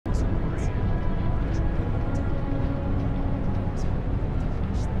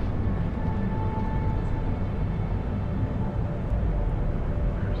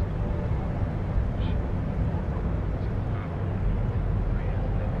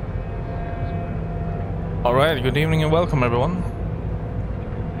All right, good evening and welcome everyone.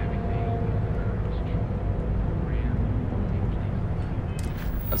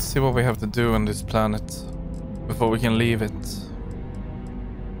 Let's see what we have to do on this planet before we can leave it.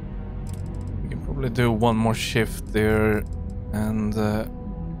 We can probably do one more shift there, and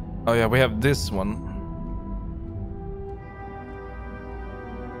oh yeah, we have this one.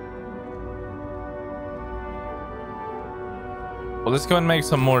 Well, let's go and make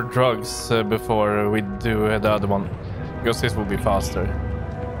some more drugs before we do the other one, because this will be faster.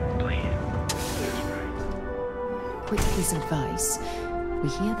 Quick piece of advice. We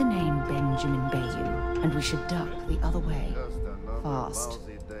hear the name Benjamin Bayou, and we should duck the other way. Fast.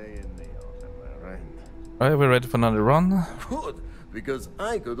 Alright, we're ready for another run. Good, because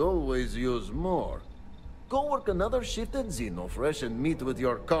I could always use more. Go work another shift at Xenofresh and meet with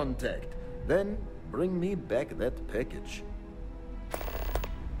your contact. Then bring me back that package.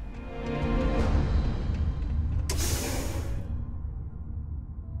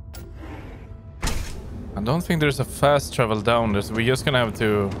 I don't think there's a fast travel down there, so we're just gonna have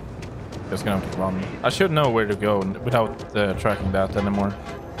to run. I should know where to go without tracking that anymore.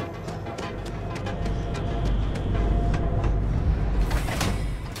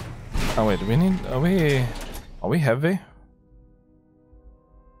 Oh wait, do we need? Are we heavy?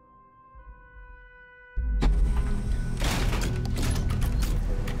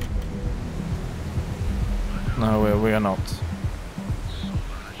 No, we are not.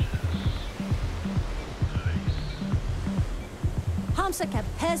 Hamsa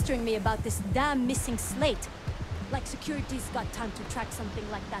kept pestering me about this damn missing slate. Like security's got time to track something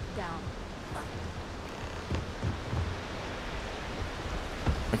like that down.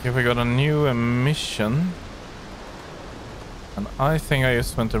 Okay, we got a new mission. And I think I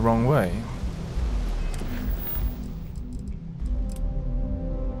just went the wrong way.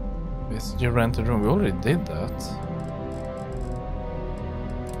 Visit your rented room. We already did that.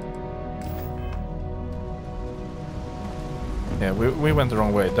 Yeah, we went the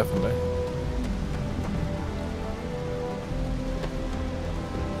wrong way, definitely.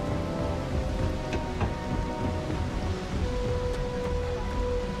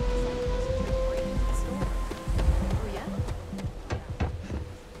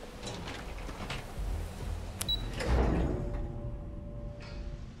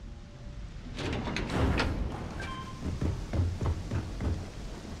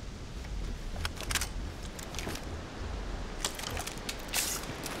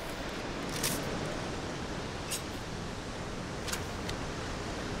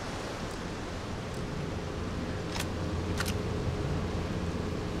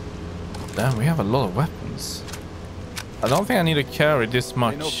 Damn, we have a lot of weapons. I don't think I need to carry this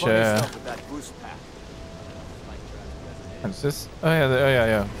much. What's this? Oh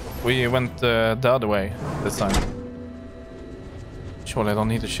yeah. We went the other way this time. Surely I don't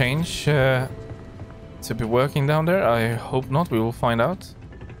need to change to be working down there. I hope not. We will find out.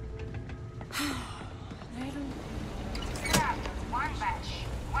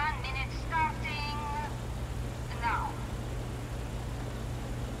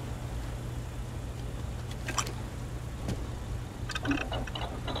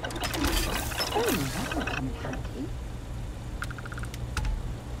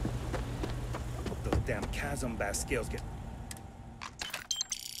 Scales get.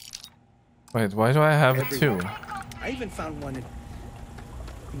 Wait, why do I have two? I even found one in.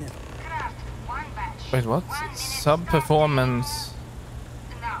 Wait, what? Sub performance.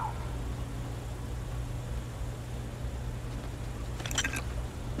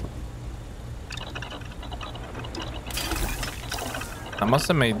 I must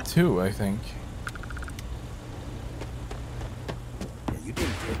have made two, I think. Yeah, you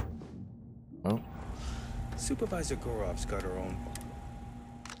didn't. Oh. Supervisor Gorov's got her own.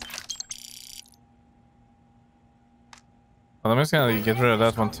 Well, I'm just gonna get rid of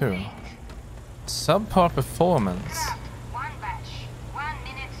that one too. Subpar performance.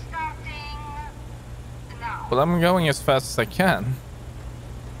 Well, I'm going as fast as I can.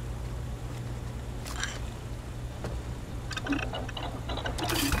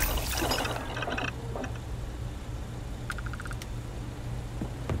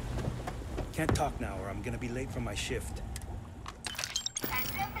 Can't talk now or I'm gonna be late for my shift.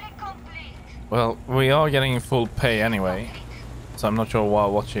 Well, we are getting full pay anyway, so I'm not sure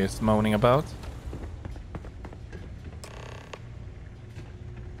what she is moaning about.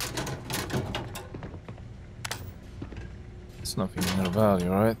 It's nothing in her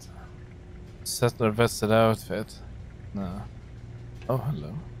value, right? Settler vested outfit. No. Oh,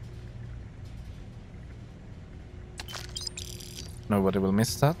 hello. Nobody will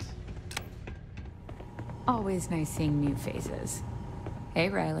miss that. Always nice seeing new faces. Hey,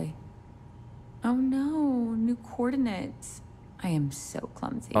 Riley. Oh no, new coordinates. I am so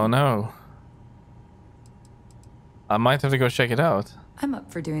clumsy. Oh no. I might have to go check it out. I'm up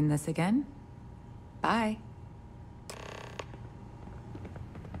for doing this again. Bye.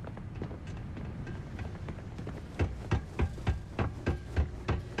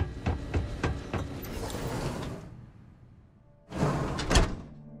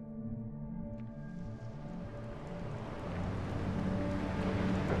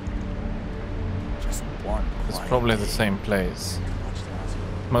 It's probably the same place.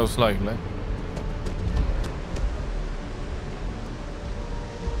 Most likely.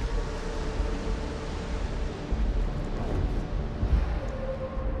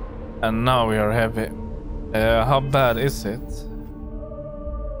 And now we are heavy. How bad is it?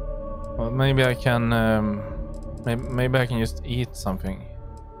 Well, maybe I can. Maybe I can just eat something.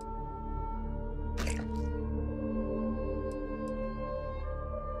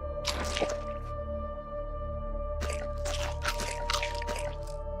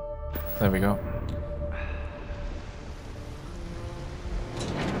 There we go.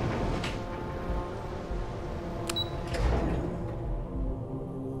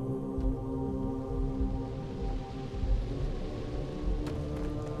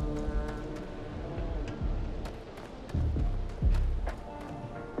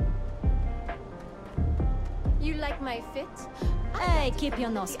 You like my fit? Hey, keep your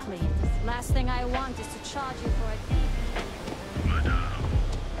nose clean. Last thing I want is to charge you for a fee.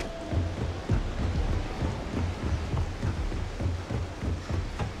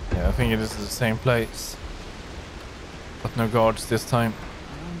 I think it is the same place, but no guards this time. I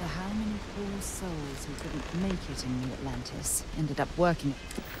wonder how many poor souls who couldn't make it in New Atlantis ended up working.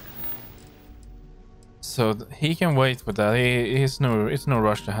 So he can wait with that. It's no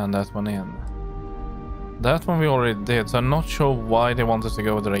rush to hand that one in. That one we already did, so I'm not sure why they want us to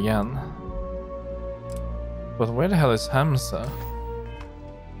go there again. But where the hell is Hamza?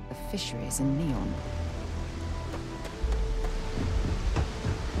 The fisheries in Neon.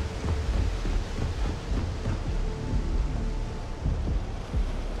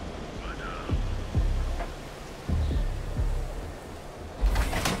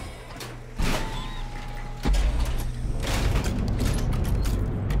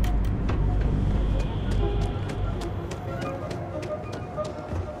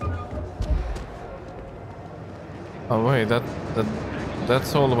 Oh wait,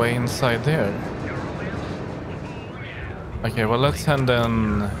 that's all the way inside there. Okay, well let's hand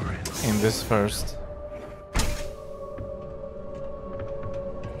in this first.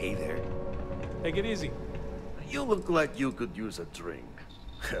 Hey there. Take it easy. You look like you could use a drink.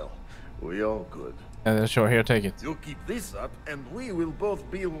 Hell, we all could. Sure, here, take it. You keep this up and we will both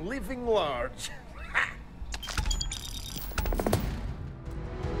be living large.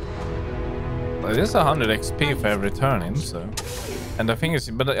 It is 100 XP for every turn in, so. And I think it's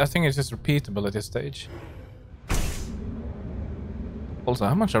just repeatable at this stage. Also,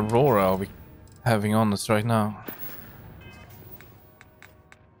 how much Aurora are we having on us right now?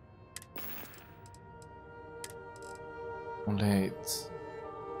 Only 8.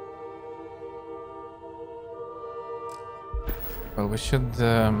 Well, we should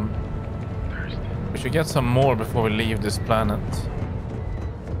get some more before we leave this planet.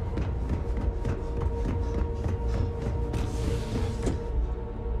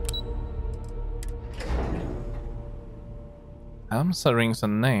 Hamza rings a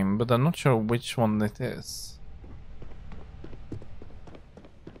name, but I'm not sure which one it is.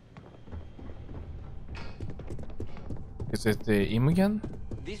 Is it the Imogen?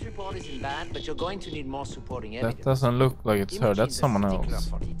 This report isn't bad, but you're going to need more supporting evidence. That doesn't look like it's her, that's someone else.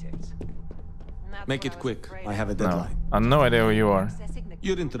 Make it quick. I have a No, deadline. I have no idea who you are.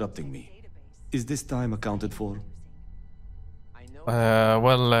 You're interrupting me. Is this time accounted for?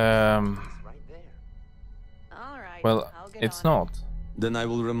 Well, it's not. Then I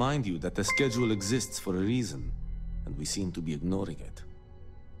will remind you that the schedule exists for a reason, and we seem to be ignoring it.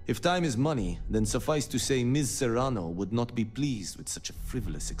 If time is money, then suffice to say Ms. Serrano would not be pleased with such a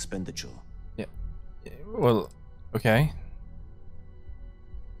frivolous expenditure. Yeah. Well, okay.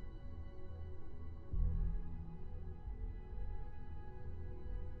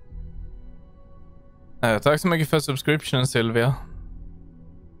 Tack så mycket för subscriptionen, Sylvia.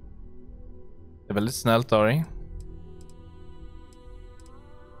 Det är väldigt snällt av dig.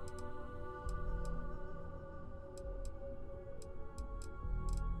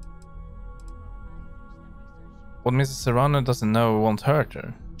 What Mrs. Serrano doesn't know won't hurt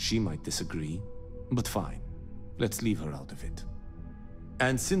her. She might disagree, but fine. Let's leave her out of it.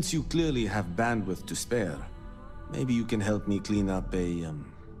 And since you clearly have bandwidth to spare, maybe you can help me clean up a,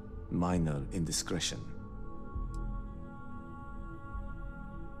 minor indiscretion.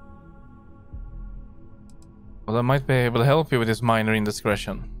 Well, I might be able to help you with this minor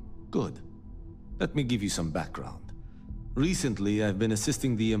indiscretion. Good. Let me give you some background. Recently, I've been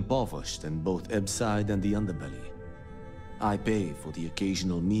assisting the impoverished in both Ebside and the Underbelly. I pay for the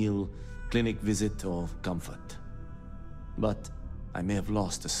occasional meal, clinic visit, or comfort. But I may have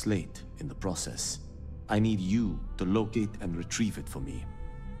lost a slate in the process. I need you to locate and retrieve it for me.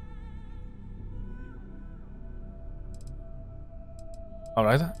 All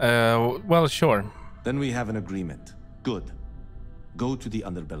right. Well, sure. Then we have an agreement. Good. Go to the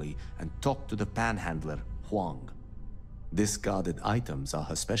Underbelly and talk to the panhandler, Huang. Discarded items are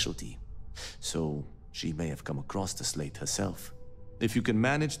her specialty, so she may have come across the slate herself. If you can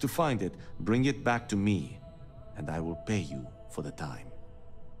manage to find it, bring it back to me, and I will pay you for the time.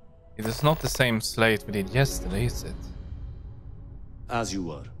 It is not the same slate we did yesterday, is it? As you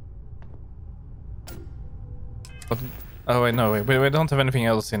were. But, oh wait, no, wait, we don't have anything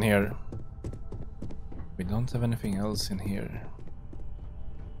else in here. We don't have anything else in here.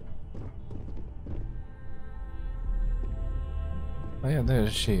 Oh yeah, there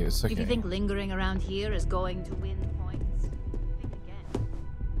she is. Okay. If you think lingering around here is going to win points, think again.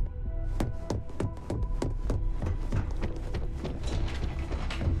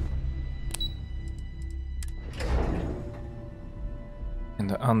 In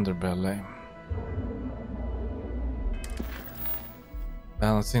the Underbelly.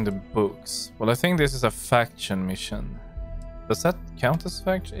 Balancing the books. Well, I think this is a faction mission. Does that count as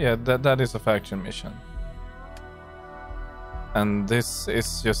faction? Yeah, that is a faction mission. And this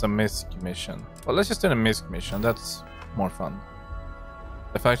is just a misc mission. Well, let's just do a misc mission. That's more fun.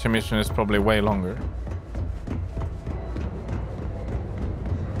 The faction mission is probably way longer.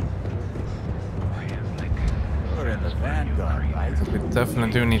 We're in the vanguard, right? But we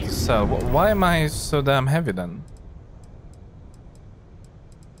definitely do need to sell. Why am I so damn heavy then?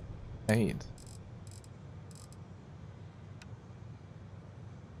 Aid.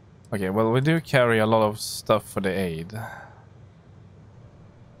 Okay, well, we do carry a lot of stuff for the aid.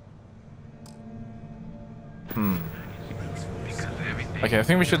 Okay, I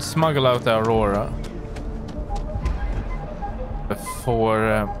think we should smuggle out the Aurora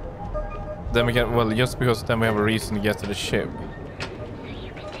before then we get, well, just because then we have a reason to get to the ship.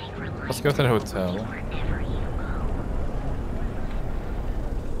 Let's go to the hotel.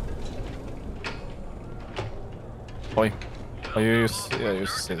 Oi. Oh, you're a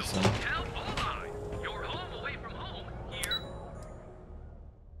citizen.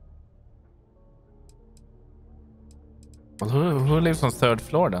 Well, who lives on 3rd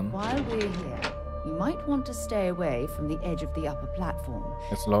floor then? While we're here, you might want to stay away from the edge of the upper platform.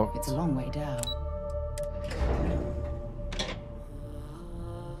 It's locked. It's a long way down.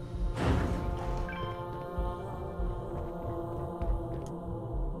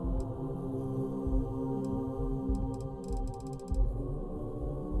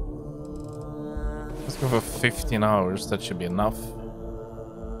 Let's go for 15 hours. That should be enough.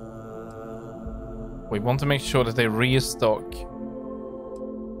 We want to make sure that they restock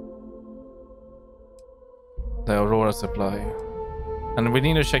the Aurora supply. And we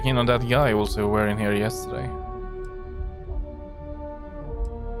need to check in on that guy also who were in here yesterday.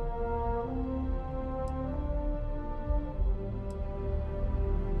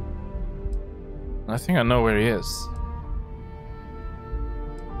 I think I know where he is.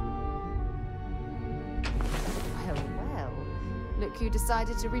 Well, look who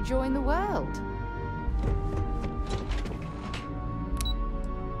decided to rejoin the world.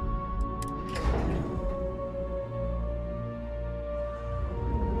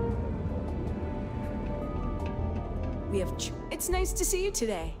 We have it's nice to see you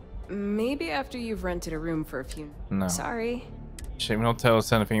today. Maybe after you've rented a room for a few... No. Sorry. She will not tell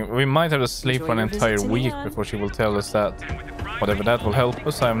us anything. We might have to sleep for an entire week before she will tell us that. Whatever that will help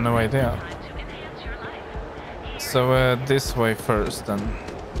us, I have no idea. So this way first then.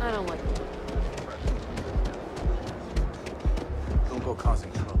 I don't like it. Don't go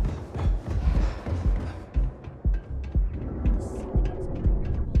causing trouble.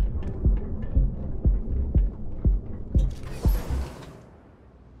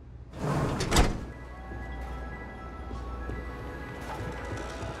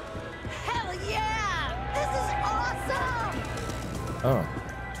 Hell yeah! This is awesome! Oh,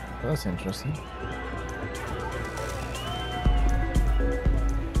 that's interesting.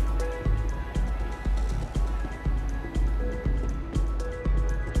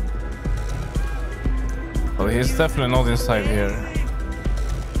 Well, he's definitely not inside here.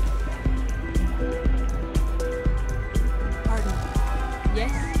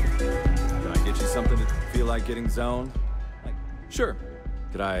 like getting zoned? Like, sure.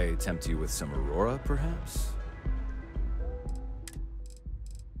 Could I tempt you with some Aurora, perhaps?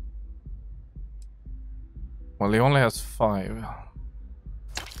 Well, he only has 5.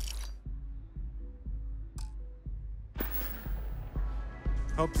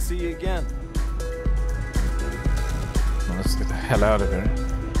 Hope to see you again. Well, let's get the hell out of here.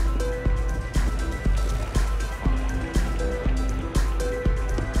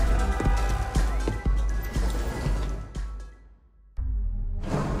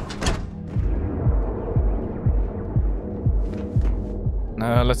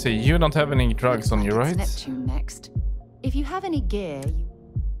 Let's see. You don't have any drugs on you, right? Neptune next. If you have any gear, you...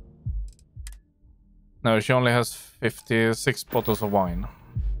 No, she only has 56 bottles of wine.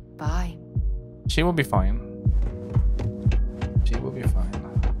 Bye. She will be fine. She will be fine.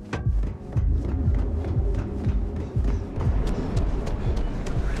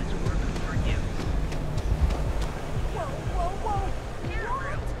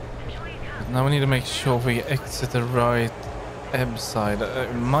 Now we need to make sure we exit the right ebb side.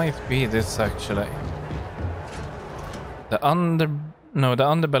 It might be this actually. The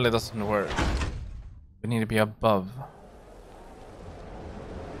underbelly doesn't work. We need to be above.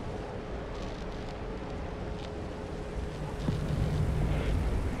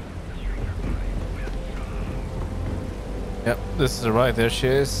 Yep, this is right. There she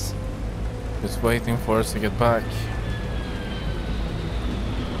is. Just waiting for us to get back.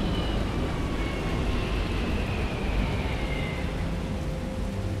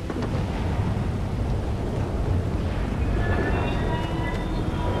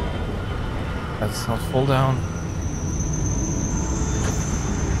 Let's not fall down.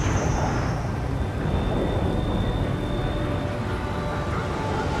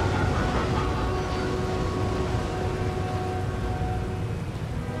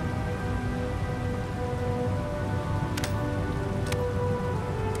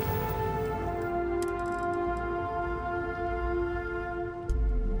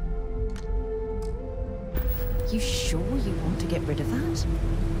 You sure you want to get rid of that?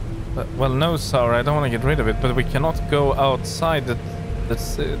 Well, no, Sarah, I don't want to get rid of it, but we cannot go outside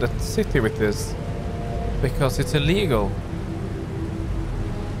that city with this because it's illegal.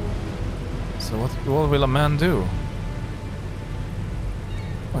 So what will a man do?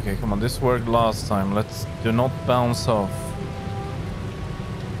 Okay, come on, this worked last time. Let's do not bounce off.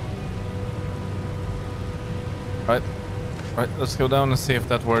 Right, let's go down and see if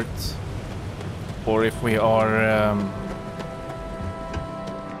that worked, or if we are.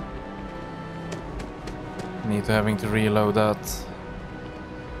 Need to having to reload that.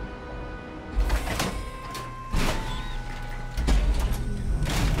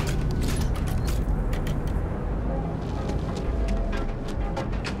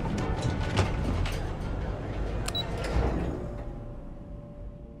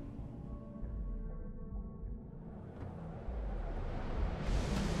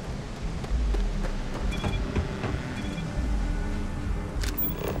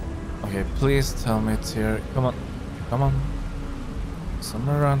 Okay, please tell me it's here. Come on. Come on.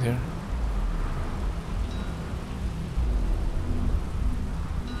 Somewhere around here.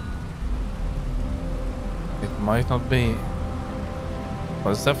 It might not be.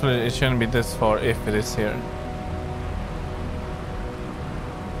 Well, it's definitely, it shouldn't be this far if it is here.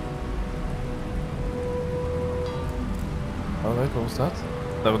 Oh, there goes that.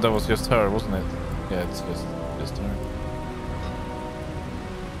 That was just her, wasn't it? Yeah, it's just her.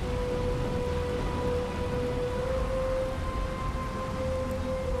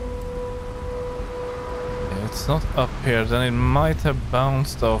 It's not up here, then it might have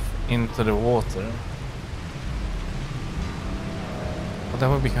bounced off into the water. But that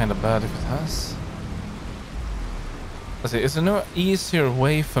would be kind of bad if it has. Let's see, is there no easier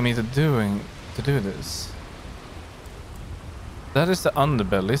way for me to do this? That is the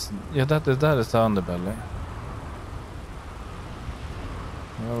underbelly. Yeah, that is the underbelly.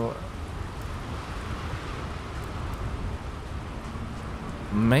 Well,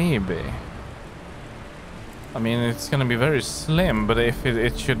 maybe. I mean, it's gonna be very slim, but if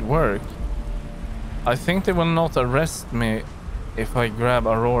it should work. I think they will not arrest me if I grab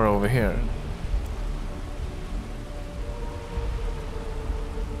Aurora over here.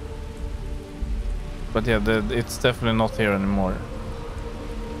 But yeah, it's definitely not here anymore.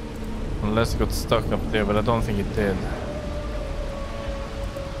 Unless it got stuck up there, but I don't think it did.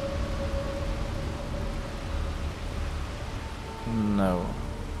 No.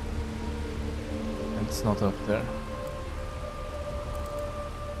 It's not up there.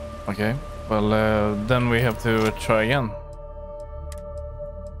 Okay, well then we have to try again.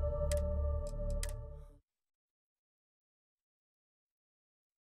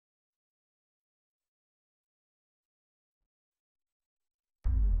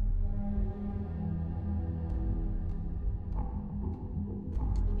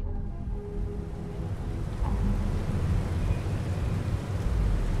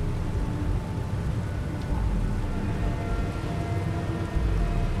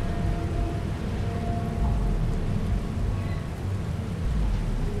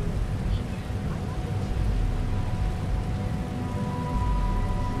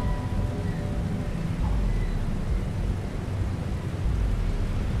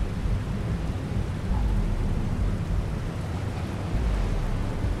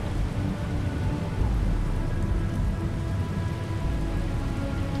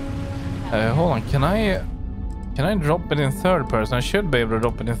 Hold on, can I drop it in third person? I should be able to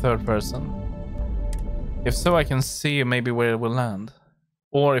drop it in third person. If so, I can see maybe where it will land.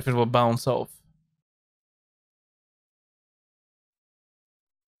 Or if it will bounce off.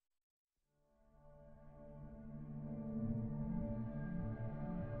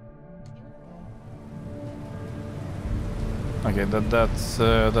 Okay, that's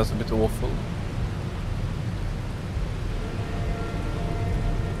a bit awful.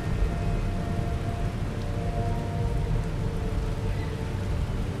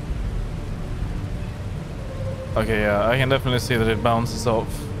 Okay, yeah, I can definitely see that it bounces off.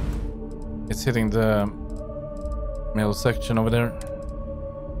 It's hitting the middle section over there.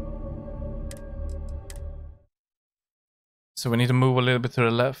 So we need to move a little bit to the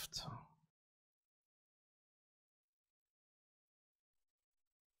left.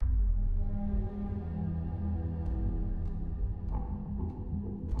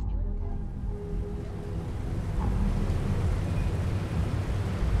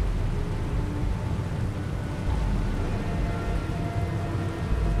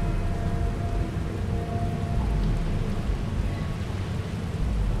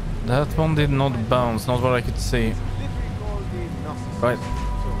 That one did not bounce, not what I could see. Right.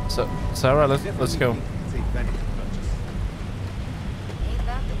 So, Sarah, let's go.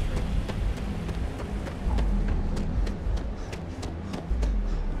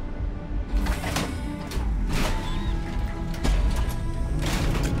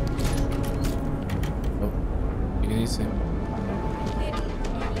 Oh, take it easy.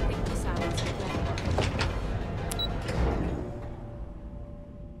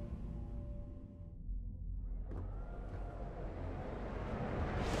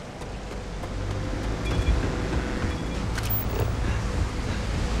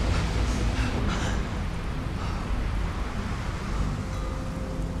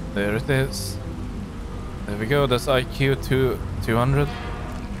 There it is. There we go. That's IQ 200.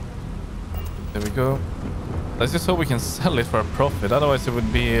 There we go. Let's just hope we can sell it for a profit. Otherwise, it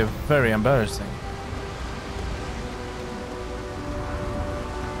would be very embarrassing.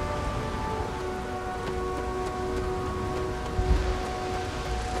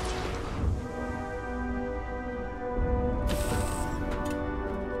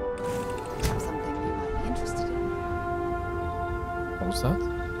 Something you might be interested in. What was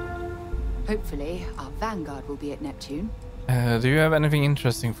that? Hopefully, our vanguard will be at Neptune. Do you have anything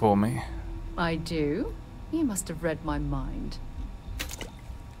interesting for me? I do. You must have read my mind.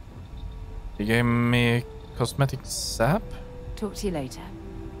 You gave me cosmetic sap? Talk to you later.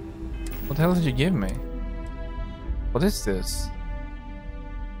 What the hell did you give me? What is this?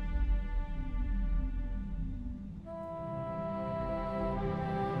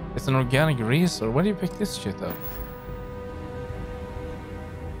 It's an organic resource. Where do you pick this shit up?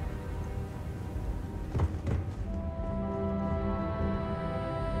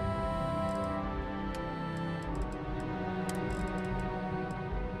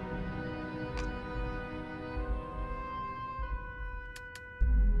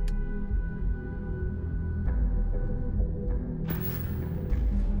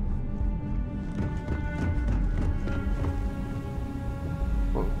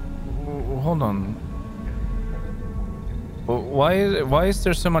 Hold on. Why is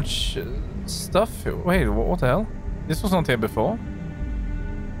there so much stuff? Wait, what the hell? This was not here before.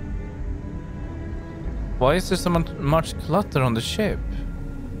 Why is there so much clutter on the ship?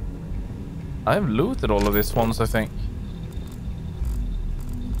 I've looted all of this once, I think.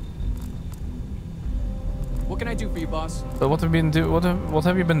 What can I do for you, boss? But what have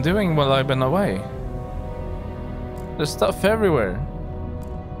you been doing while I've been away? There's stuff everywhere.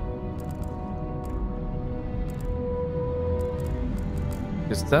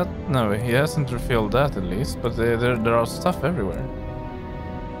 Is that... No, he hasn't refilled that at least, but there are stuff everywhere.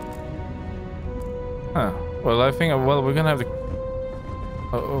 Huh. Well, I think... Well, we're gonna have to...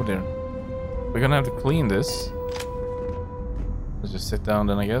 Oh dear. We're gonna have to clean this. Let's just sit down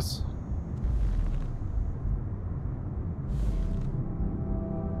then, I guess.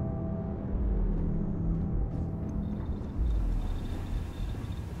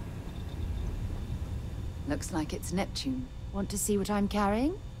 Looks like it's Neptune. Want to see what I'm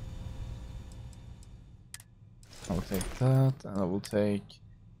carrying? I'll take that, and I will take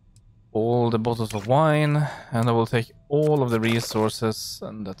all the bottles of wine, and I will take all of the resources,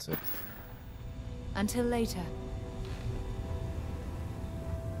 and that's it. Until later.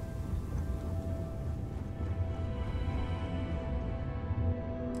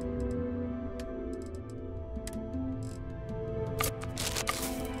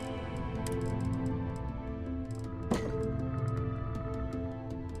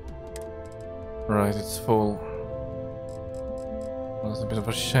 Right, it's full. That's a bit of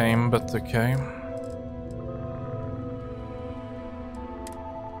a shame, but okay.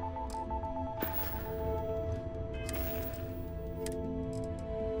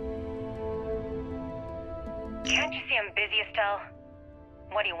 Can't you see I'm busy, Estelle?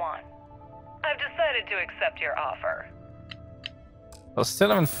 What do you want? I've decided to accept your offer. I still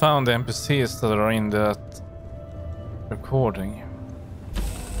haven't found the NPCs that are in that recording.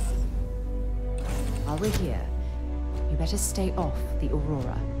 While we're here, you better stay off the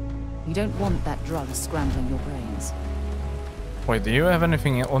Aurora. You don't want that drug scrambling your brains. Wait, do you have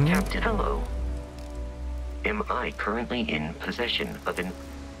anything on you? Captain, hello. Am I currently in possession of an...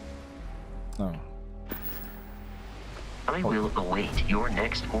 No. I will await your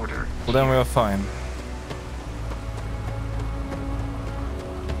next order. Well, then we are fine.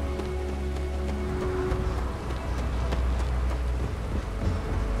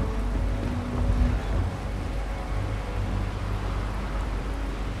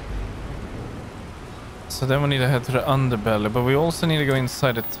 So then we need to head to the underbelly, but we also need to go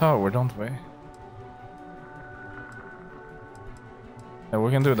inside the tower, don't we? Yeah, we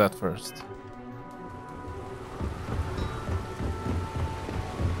can do that first.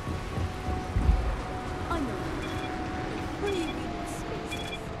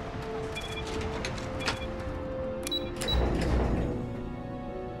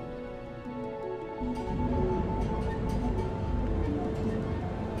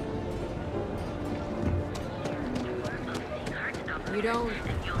 You don't...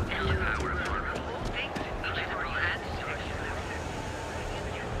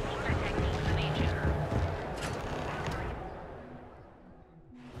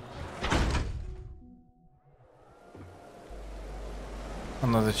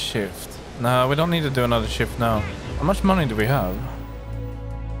 Another shift. No, we don't need to do another shift now. How much money do we have?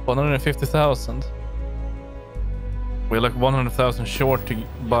 150,000. We're like 100,000 short to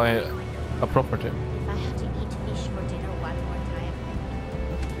buy a property. If I have to eat fish for dinner one more time.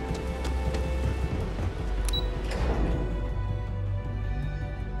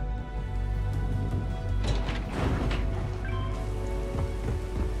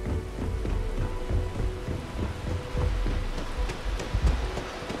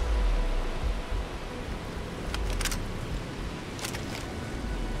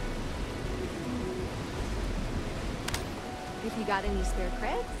 If you got any spare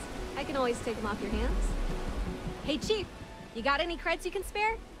creds, I can always take them off your hands. Hey, Chief, you got any creds you can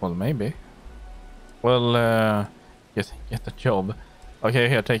spare? Well, maybe. Well, get the job. Okay,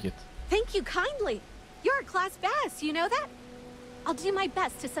 here, take it. Thank you kindly. You're a class bass, you know that? I'll do my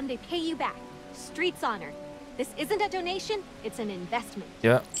best to someday pay you back. Street's honor. This isn't a donation, it's an investment.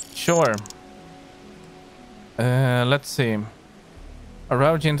 Yeah, sure. Let's see.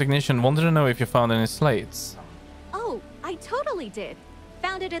 Araugian technician wanted to know if you found any slates. Oh, I totally did.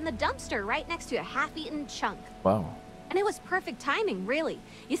 Found it in the dumpster right next to a half-eaten chunk. Wow. And it was perfect timing, really.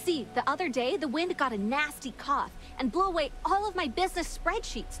 You see, the other day, the wind got a nasty cough and blew away all of my business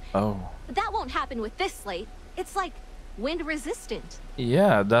spreadsheets. Oh. But that won't happen with this slate. It's like wind resistant.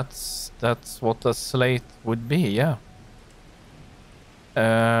 Yeah, that's what a slate would be, yeah.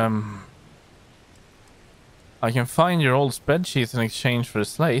 I can find your old spreadsheets in exchange for a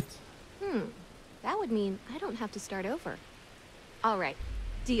slate. That would mean I don't have to start over. All right,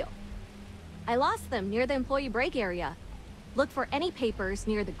 deal. I lost them near the employee break area. Look for any papers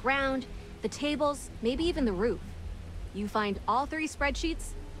near the ground, the tables, maybe even the roof. You find all 3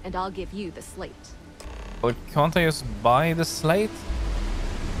 spreadsheets, and I'll give you the slate. But can't I just buy the slate?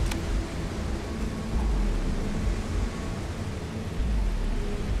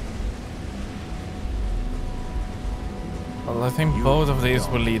 Well, I think both of these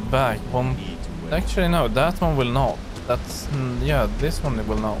will lead back. One, actually, no, that one will not. That's yeah, this one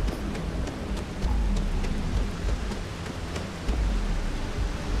will not.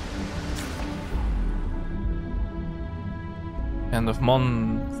 End of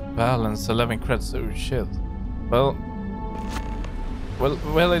month balance 11 credits. Oh shit. Well,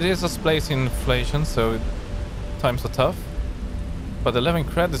 it is a place in inflation, so times are tough. But 11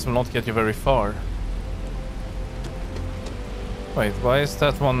 credits will not get you very far. Wait, why is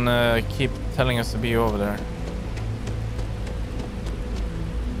that one keep telling us to be over there?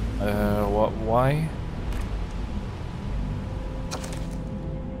 Why?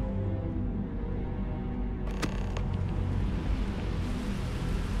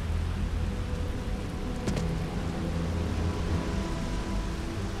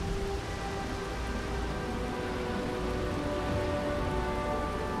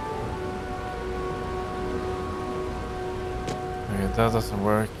 Okay, that doesn't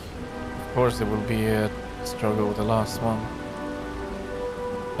work. Of course, it will be a struggle with the last one.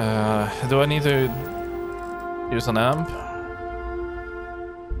 Do I need to use an amp?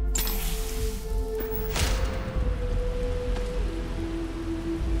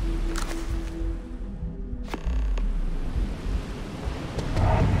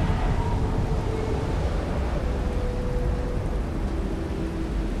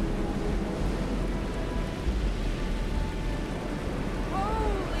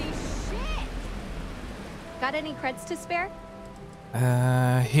 Got any creds to spare?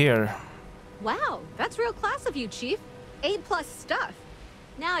 Here. Wow, that's real class of you, Chief. A+ stuff.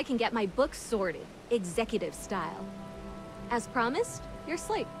 Now I can get my books sorted, executive style. As promised, your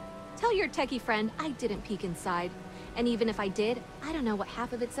slate. Tell your techie friend I didn't peek inside. And even if I did, I don't know what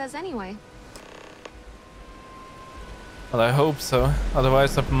half of it says anyway. Well, I hope so.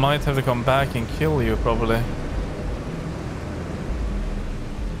 Otherwise, I might have to come back and kill you, probably.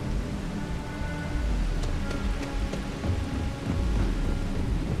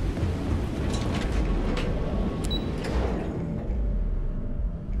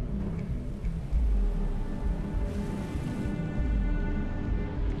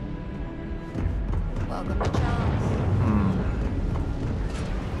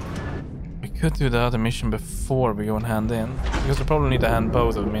 Could do the other mission before we go and hand in, because we probably need to hand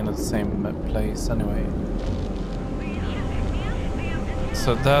both of them in at the same place anyway.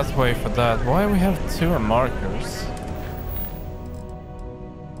 So that way for that. Why we have two markers?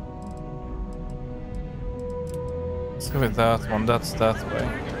 Let's go with that one. That's that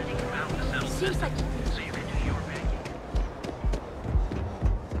way. Seems like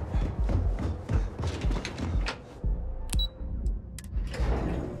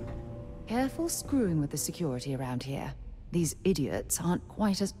Careful screwing with the security around here. These idiots aren't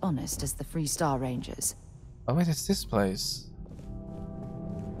quite as honest as the Freestar Rangers. Oh wait, it's this place.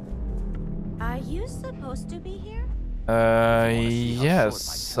 Are you supposed to be here?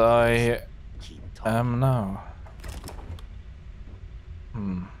 Yes, I am now.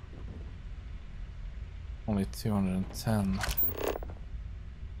 Only 210.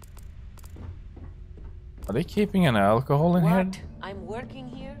 Are they keeping an alcohol in here? I'm working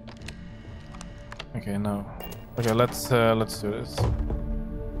here. Okay, no. Okay, let's do this.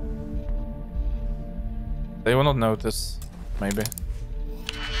 They will not notice, maybe.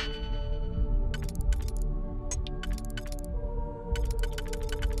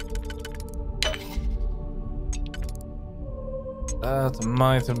 That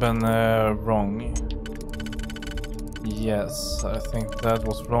might have been wrong. Yes, I think that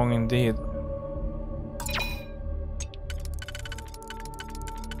was wrong indeed.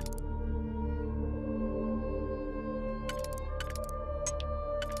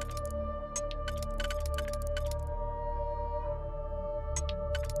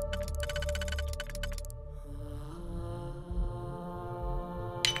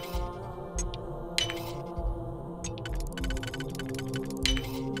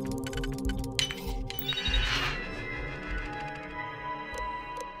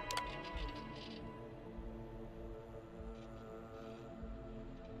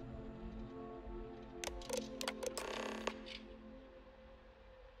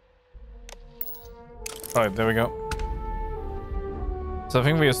 Alright, there we go. So I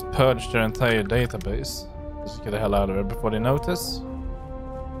think we just purged their entire database. Just get the hell out of it before they notice.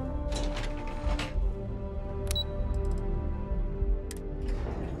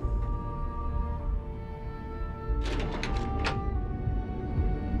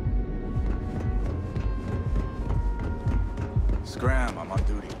 Scram, I'm on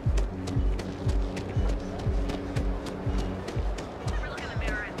duty.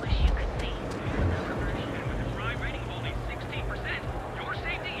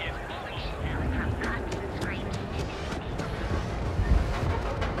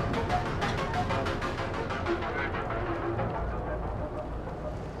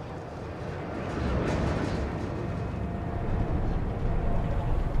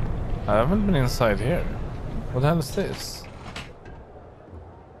 I haven't been inside here. What the hell is this?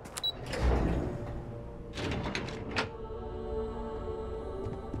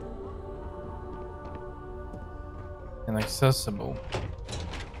 Inaccessible.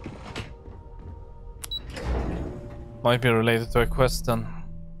 Might be related to a quest then.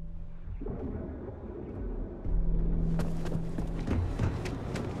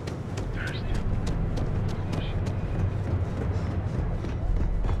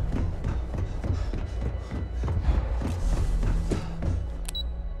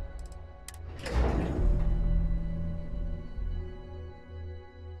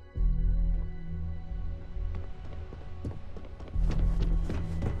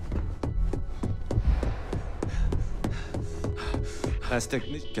 As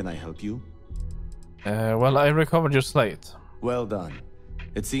technician, can I help you? Well, I recovered your slate. Well done.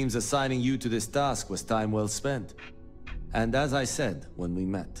 It seems assigning you to this task was time well spent. And as I said when we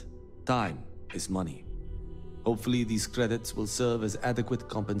met, time is money. Hopefully these credits will serve as adequate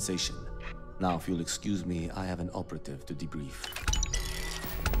compensation. Now, if you'll excuse me, I have an operative to debrief.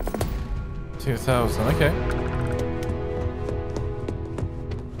 2000, okay.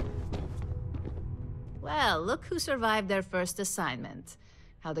 Well, look who survived their first assignment.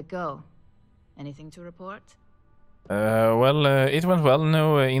 How'd it go? Anything to report? Well, it went well.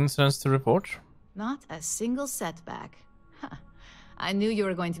 No incidents to report. Not a single setback. Huh. I knew you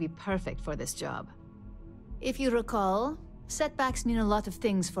were going to be perfect for this job. If you recall, setbacks mean a lot of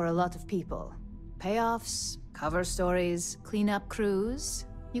things for a lot of people. Payoffs, cover stories, cleanup crews.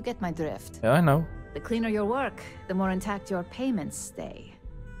 You get my drift. Yeah, I know. The cleaner your work, the more intact your payments stay.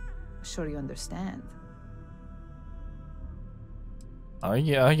 I'm sure you understand.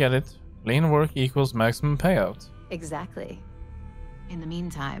 Yeah, I get it. Lean work equals maximum payout. Exactly. In the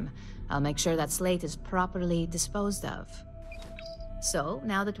meantime, I'll make sure that slate is properly disposed of. So,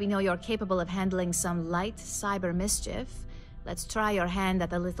 now that we know you're capable of handling some light cyber mischief, let's try your hand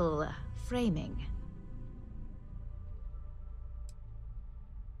at a little framing.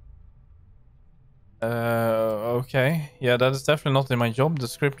 Okay. Yeah, that is definitely not in my job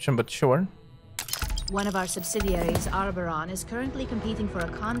description, but sure. One of our subsidiaries, Arahor, is currently competing for a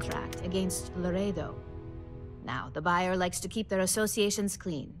contract against Laredo. Now, the buyer likes to keep their associations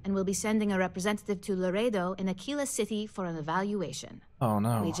clean, and will be sending a representative to Laredo in Aquila City for an evaluation. Oh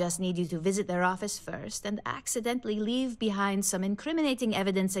no. We just need you to visit their office first and accidentally leave behind some incriminating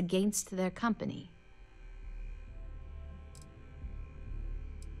evidence against their company.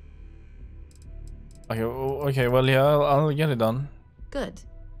 Okay, well, yeah, I'll get it done. Good.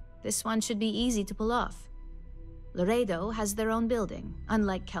 This one should be easy to pull off. Laredo has their own building,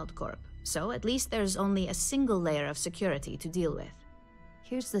 unlike KeltCorp, so at least there's only a single layer of security to deal with.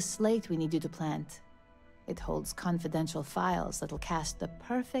 Here's the slate we need you to plant. It holds confidential files that'll cast the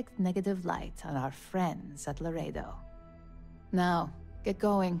perfect negative light on our friends at Laredo. Now, get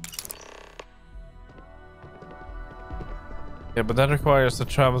going. Yeah, but that requires to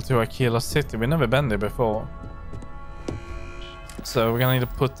travel to Aquila City. We've never been there before. So we're gonna need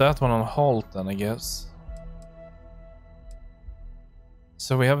to put that one on halt then, I guess.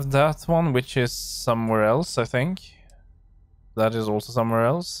 So we have that one, which is somewhere else, I think. That is also somewhere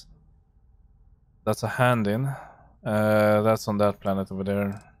else. That's a hand-in. That's on that planet over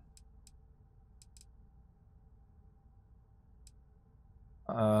there.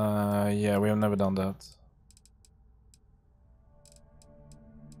 Yeah, we have never done that.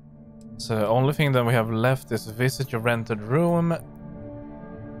 So the only thing that we have left is visit your rented room.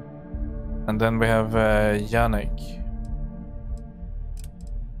 And then we have Yannick.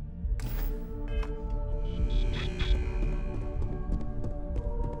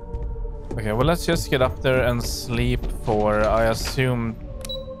 Okay, well, let's just get up there and sleep for, I assume,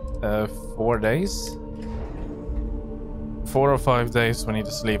 4 days? 4 or 5 days we need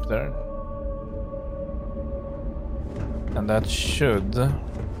to sleep there. And that should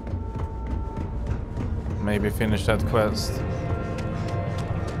maybe finish that quest.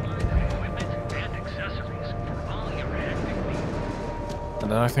 And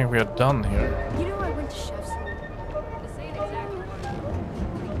then I think we are done here. You know, I went to Chef's. This ain't exactly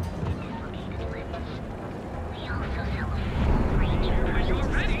When you're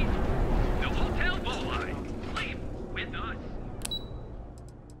ready, the hotel bullseye. Sleep with us.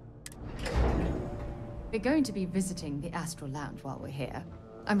 We're going to be visiting the Astral Lounge while we're here.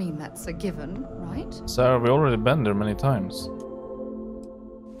 I mean, that's a given, right? Sarah, we already been there many times.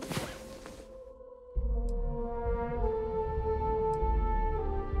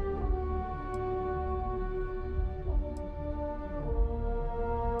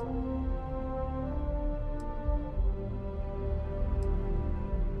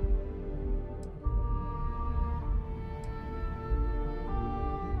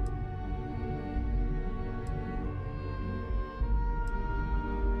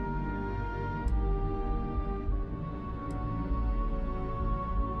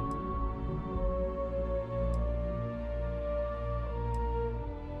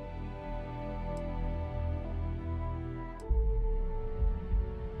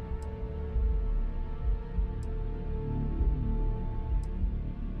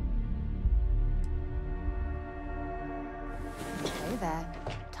 There.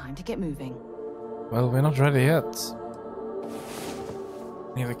 Time to get moving. Well, we're not ready yet.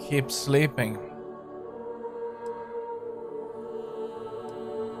 Need to keep sleeping.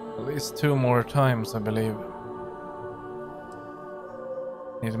 At least 2 more times, I believe.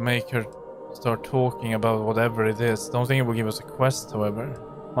 Need to make her start talking about whatever it is. Don't think it will give us a quest, however.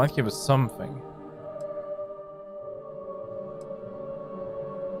 Might give us something.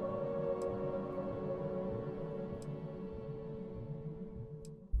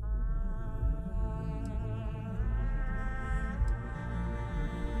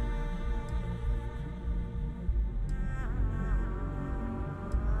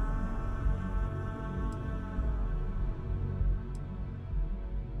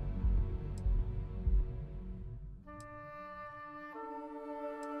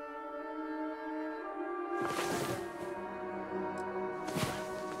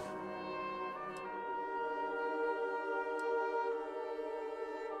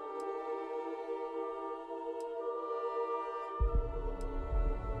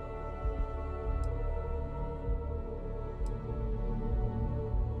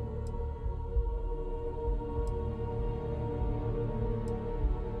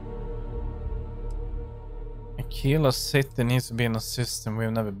 Aquila City needs to be in a system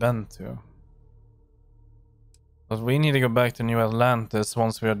we've never been to. But we need to go back to New Atlantis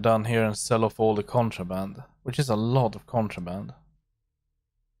once we are done here and sell off all the contraband. Which is a lot of contraband.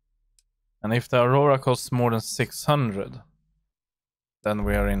 And if the Aurora costs more than 600, then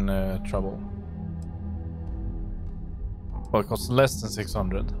we are in trouble. Well, it costs less than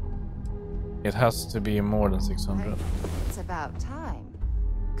 600. It has to be more than 600. It's about time.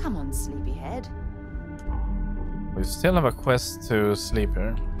 Come on, sleepyhead. We still have a quest to sleep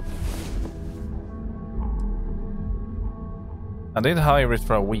here. I did hire it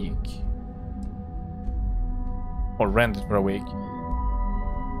for a week. Or rent it for a week.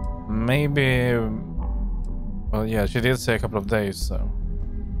 Maybe... Well, yeah, she did say a couple of days, so...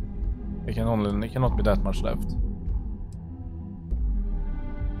 It cannot be that much left.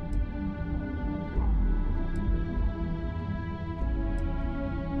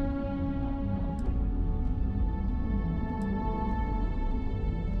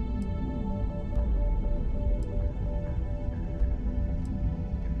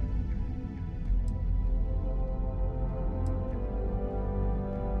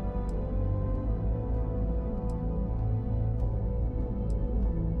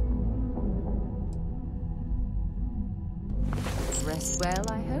 Well,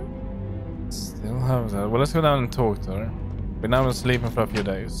 I hope. Still have that. Well, let's go down and talk to her. We've now been sleeping for a few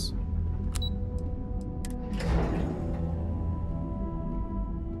days.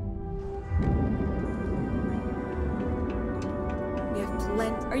 We have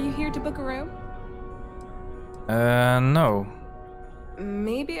plenty. Are you here to book a room? No.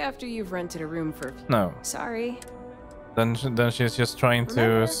 Maybe after you've rented a room for... No. Sorry. Then she's just trying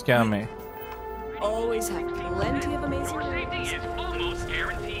to scam me. Always have plenty of amazing Your safety is almost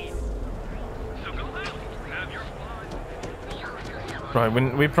guaranteed. So go out, have your fun. Right,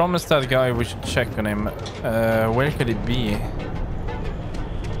 when we promised that guy we should check on him. Where could he be?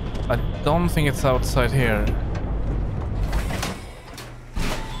 I don't think it's outside here.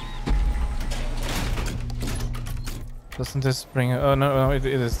 Doesn't this bring... Oh, no, it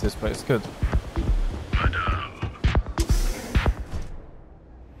is this place. Good.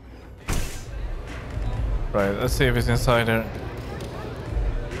 Right, let's see if it's inside here.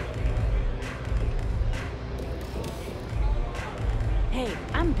 Hey,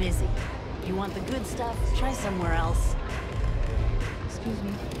 I'm busy. You want the good stuff? Try somewhere else. Excuse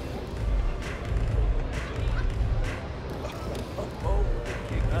me.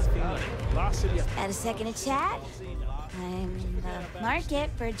 Got a second to chat? I'm in the market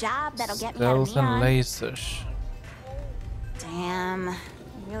for a job that'll get me out of Bells and Neon. lasers. Damn, I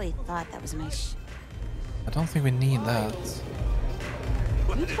really thought that was my I don't think we need that.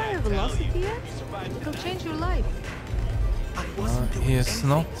 You try a velocity yet? It'll change your life. He is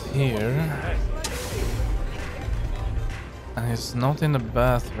not here. And he's not in the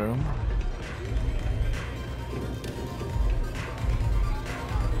bathroom.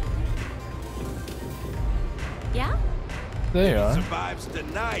 Yeah? There you are. Survives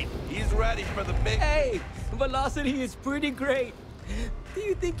tonight. He's ready for the big... Hey! Velocity is pretty great. Do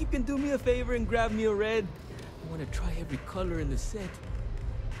you think you can do me a favor and grab me a red? I want to try every color in the set.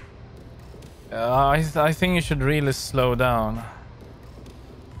 I think you should really slow down.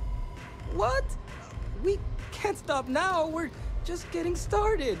 What? We can't stop now. We're just getting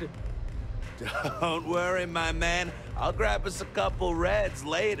started. Don't worry, my man. I'll grab us a couple reds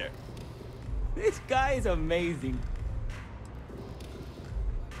later. This guy is amazing.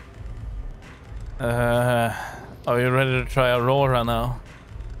 Are you ready to try Aurora now?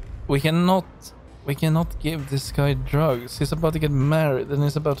 We cannot give this guy drugs. He's about to get married and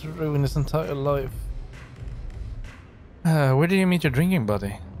he's about to ruin his entire life. Where did you meet your drinking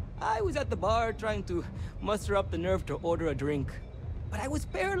buddy? I was at the bar trying to muster up the nerve to order a drink, but I was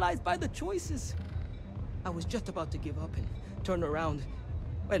paralyzed by the choices. I was just about to give up and turn around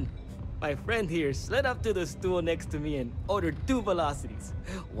when my friend here slid up to the stool next to me and ordered 2 velocities.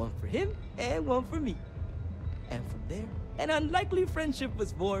 One for him and one for me. And from there, an unlikely friendship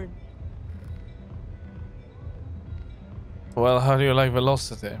was born. Well, how do you like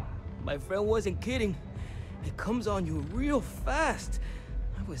velocity? My friend wasn't kidding. It comes on you real fast.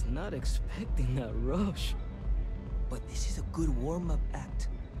 I was not expecting that rush. But this is a good warm-up act.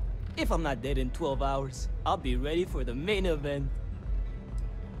 If I'm not dead in 12 hours, I'll be ready for the main event.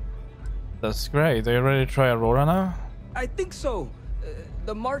 That's great. Are you ready to try Aurora now? I think so.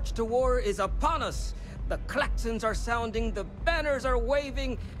 The march to war is upon us. The klaxons are sounding, the banners are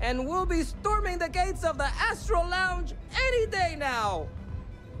waving, and we'll be storming the gates of the Astral Lounge any day now.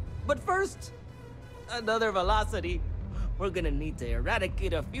 But first, another velocity. We're gonna need to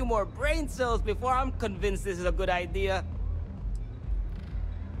eradicate a few more brain cells before I'm convinced this is a good idea.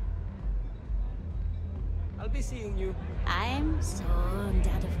 I'll be seeing you. I'm so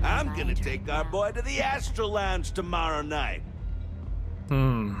undoubtedly. I'm gonna take our boy to the Astral Lounge tomorrow night.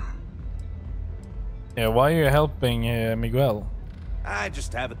 Yeah, why are you helping Miguel? I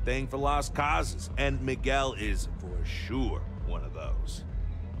just have a thing for lost causes, and Miguel is for sure one of those.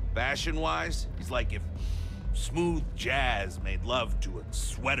 Fashion-wise, he's like if smooth jazz made love to a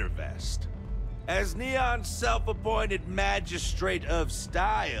sweater vest. As Neon's self-appointed magistrate of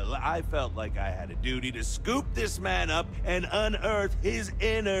style, I felt like I had a duty to scoop this man up and unearth his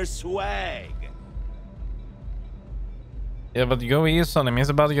inner swag. Yeah, but go easy on him. He's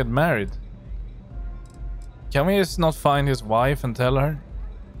about to get married. Can we just not find his wife and tell her?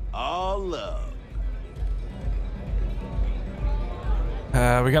 All love.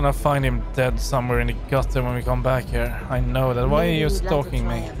 We're gonna find him dead somewhere in the gutter when we come back here. I know that. Why are you stalking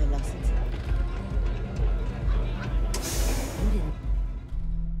me?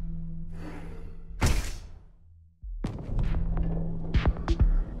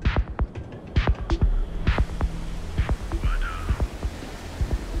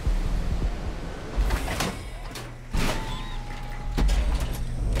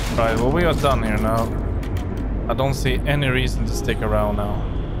 Right, well, we are done here now. I don't see any reason to stick around now.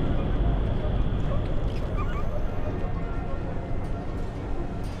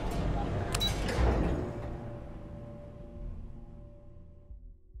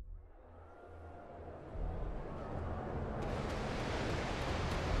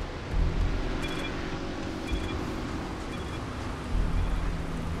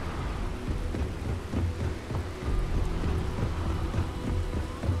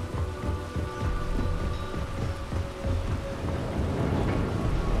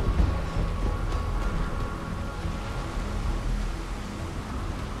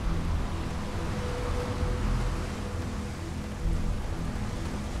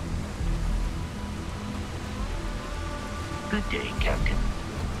 Good day, Captain.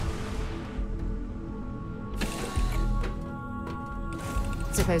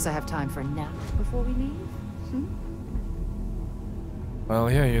 Suppose I have time for a nap before we leave?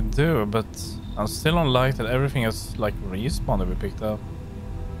 Well, yeah, you do, but I'm still on light that everything is like respawn that we picked up.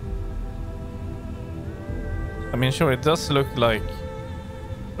 I mean, sure, it does look like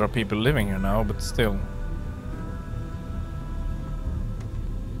there are people living here now, but still.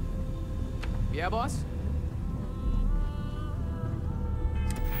 Yeah, boss?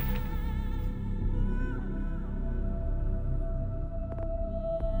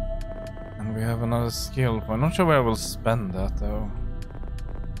 And we have another skill. I'm not sure where I will spend that though.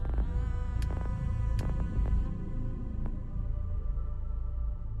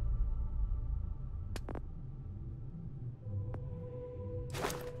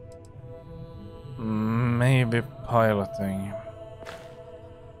 Maybe piloting.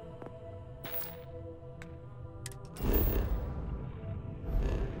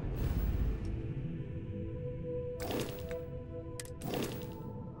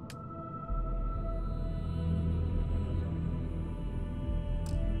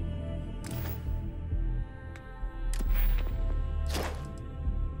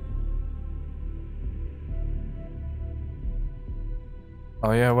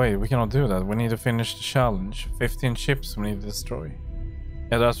 Oh yeah, wait, we cannot do that. We need to finish the challenge. 15 ships we need to destroy.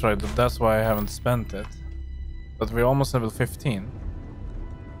 Yeah, that's right. That's why I haven't spent it. But we're almost level 15.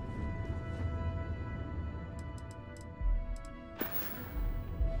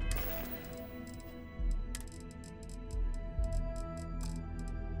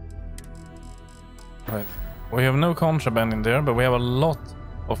 Right. We have no contraband in there, but we have a lot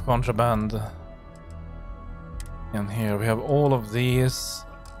of contraband And here we have all of these.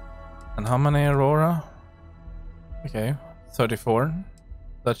 And how many Aurora? Okay, 34.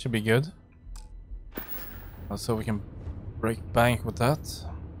 That should be good. So we can break bank with that.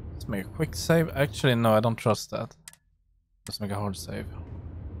 Let's make a quick save. Actually, no, I don't trust that. Let's make a hard save.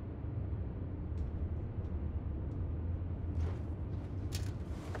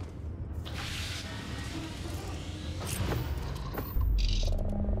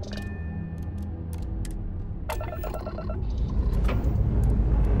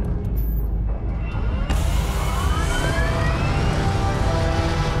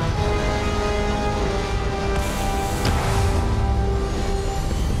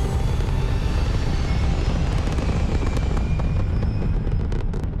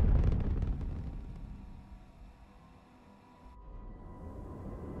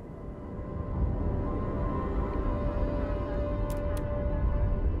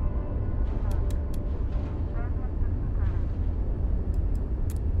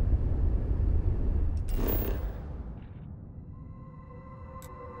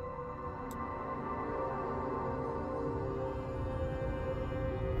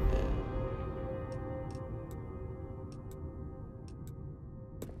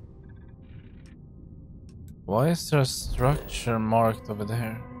 Why is there a structure marked over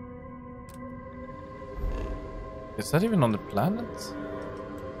there? Is that even on the planet?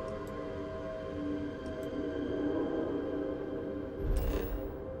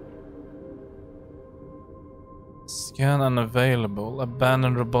 Scan unavailable.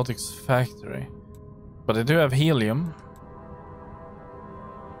 Abandoned robotics factory. But they do have helium.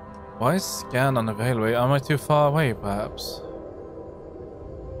 Why is scan unavailable? Am I too far away, perhaps?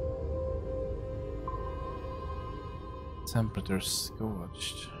 Temperature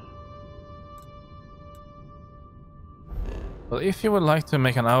scorched. Well, if you would like to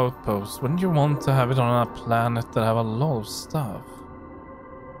make an outpost, wouldn't you want to have it on a planet that have a lot of stuff?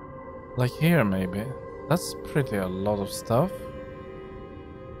 Like here, maybe. That's pretty a lot of stuff.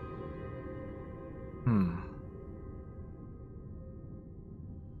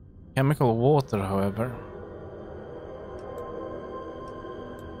 Chemical water, however.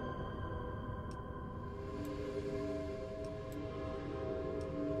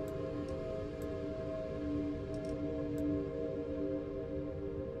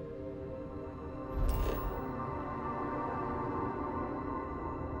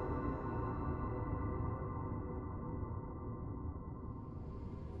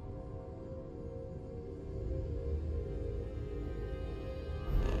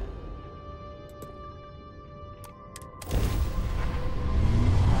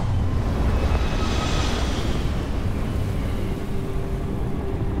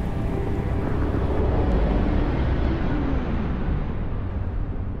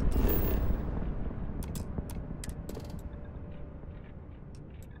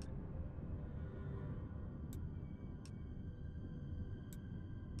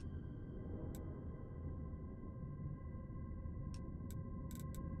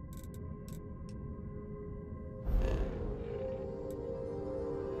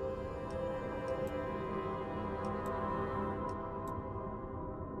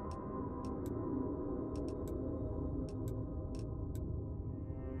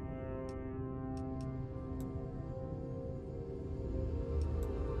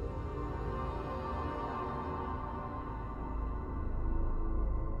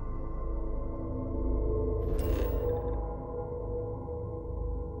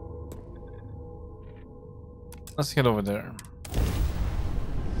 Let's get over there.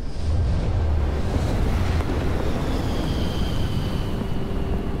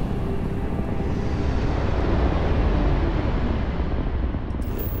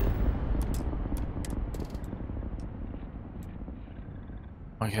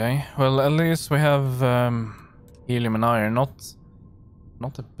 Okay, well, at least we have helium and iron. Not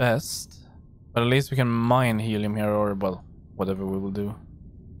the best, but at least we can mine helium here, or well, whatever we will do.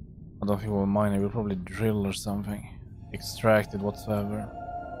 I don't think we'll mine it. We'll probably drill or something, extract it whatsoever.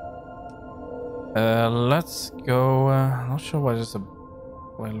 Let's go. Not sure why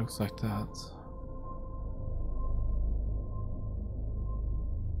why it looks like that.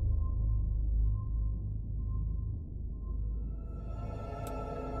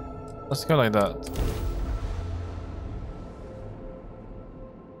 Let's go like that.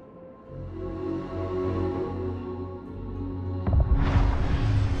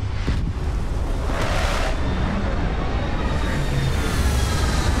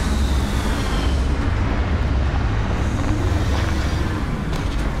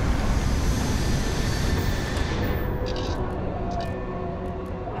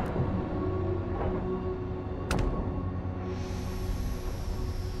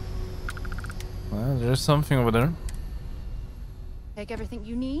 Well, there's something over there. Take everything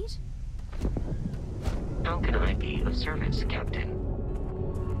you need? How can I be of service, Captain?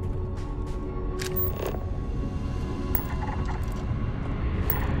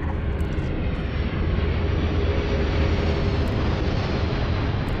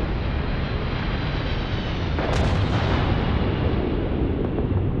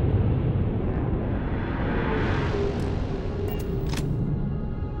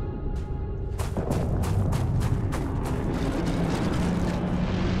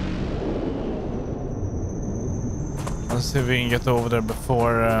 Let's see if we can get over there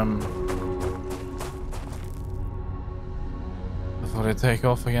before they take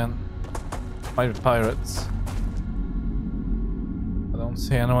off again. Might be pirates. I don't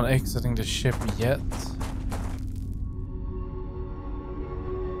see anyone exiting the ship yet.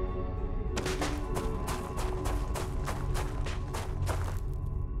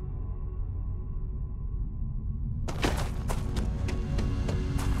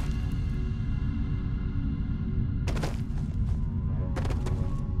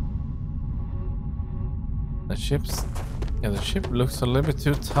 The ship looks a little bit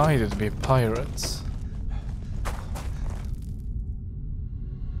too tidy to be pirates.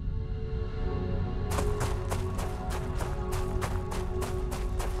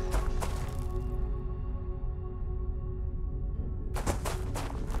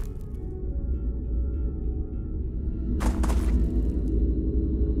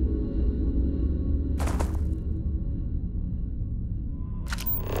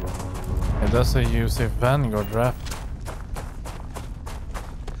 It does use a Vanguard wrap.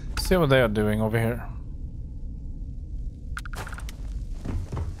 See what they are doing over here.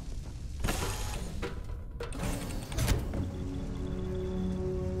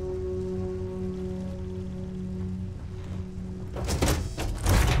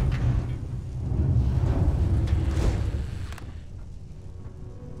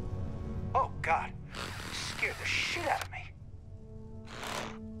 Oh God, you scared the shit out of me.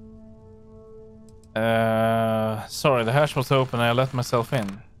 Sorry, the hatch was open and I let myself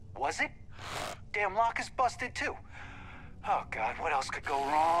in. Was it? Damn lock is busted too. Oh God, what else could go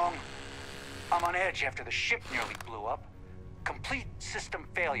wrong? I'm on edge after the ship nearly blew up. Complete system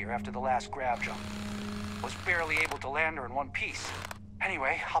failure after the last grab jump. Was barely able to land her in one piece.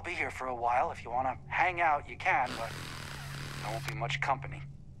 Anyway, I'll be here for a while. If you want to hang out, you can, but there won't be much company.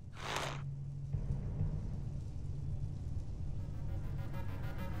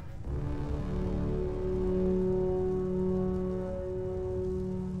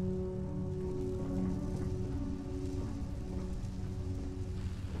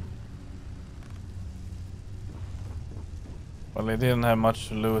 Well, they didn't have much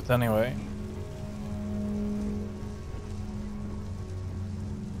to loot anyway.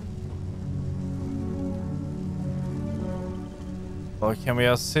 Well, can we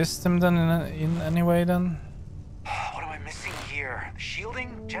assist him then in any way then? What am I missing here? The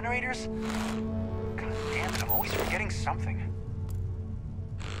shielding? Generators? God damn it, I'm always forgetting something.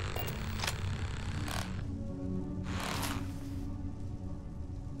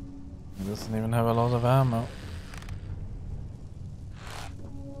 He doesn't even have a lot of ammo.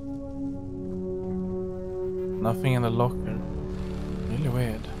 Nothing in the locker. Really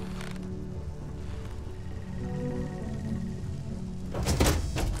weird.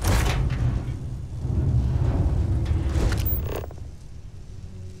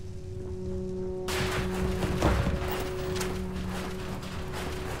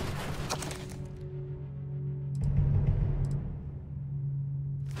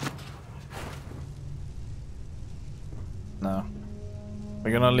 No.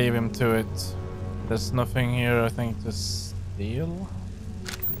 We're gonna leave him to it. There's nothing here, I think, to steal.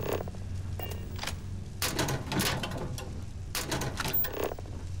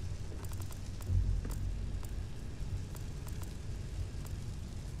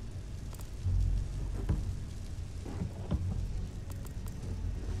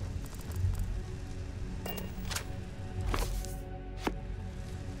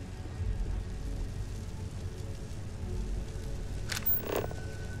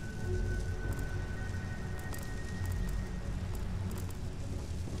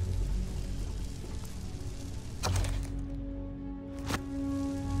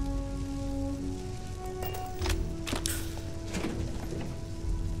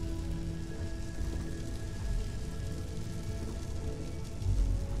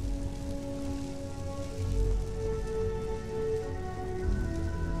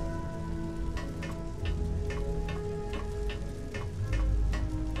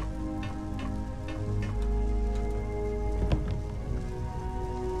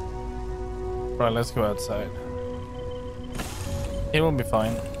 Right, let's go outside. It will be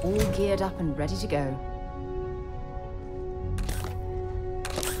fine. All geared up and ready to go.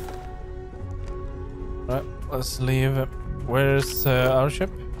 Right, let's leave. Where's our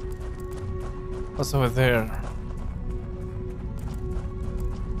ship? What's over there?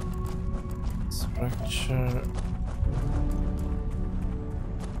 Structure.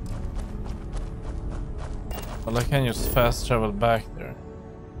 Well, I can just fast travel back there.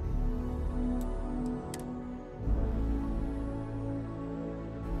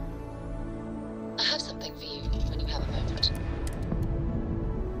 I have something for you when you have a moment.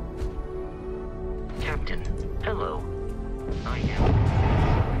 Captain, hello. I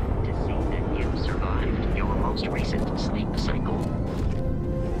am to see that you survived your most recent sleep cycle.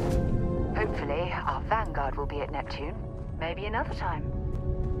 Hopefully, our vanguard will be at Neptune. Maybe another time.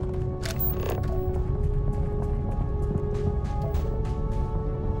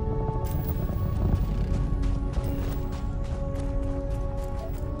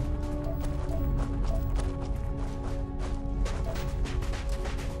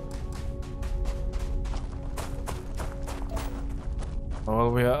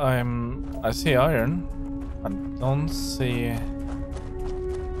 Well, I see iron. I don't see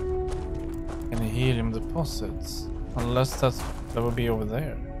any helium deposits, unless that would be over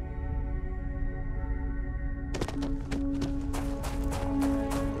there.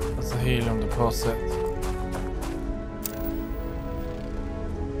 That's a helium deposit.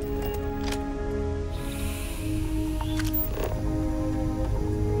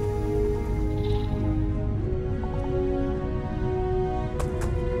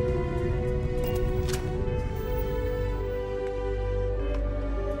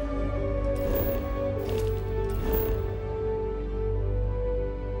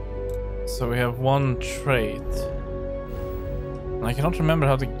 So we have one trait. And I cannot remember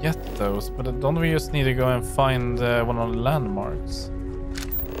how to get those, but don't we just need to go and find one of the landmarks?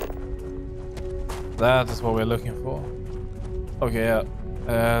 That is what we're looking for. Okay,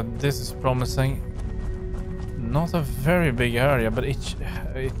 yeah. This is promising. Not a very big area, but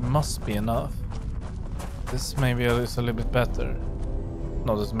it must be enough. This maybe is a little bit better.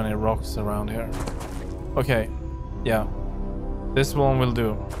 Not as many rocks around here. Okay, yeah. This one will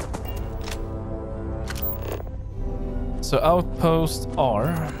do. So outpost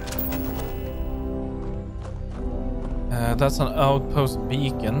R. That's an outpost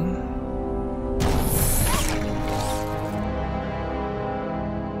beacon.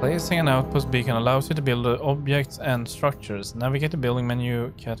 Placing an outpost beacon allows you to build objects and structures. Navigate the building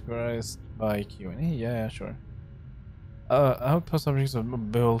menu categorized by Q and E. Yeah, sure. Outpost objects are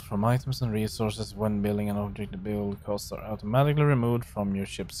built from items and resources. When building an object, the build costs are automatically removed from your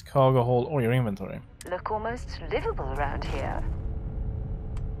ship's cargo hold or your inventory. Look almost livable around here.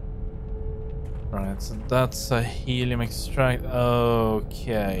 Right, so that's a helium extract.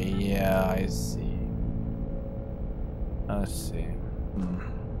 Okay, yeah, I see. I see.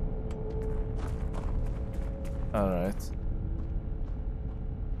 Alright.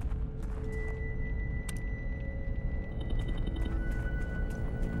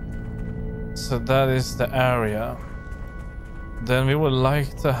 So that is the area. Then we would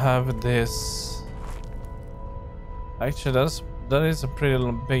like to have this. Actually, that is a pretty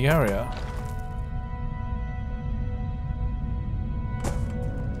big area.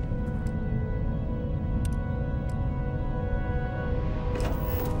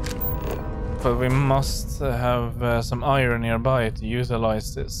 But we must have some iron nearby to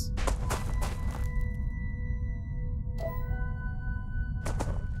utilize this.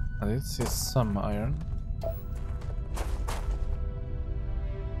 I did see some iron.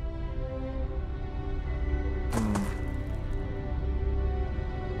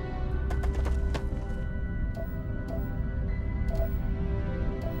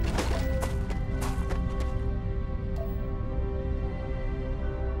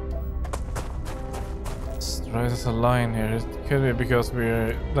 Right, there's a line here. It could be because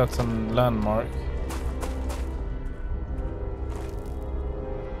that's a landmark.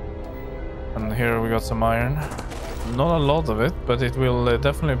 And here we got some iron. Not a lot of it, but it will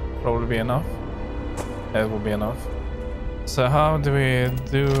definitely probably be enough. It will be enough. So how do we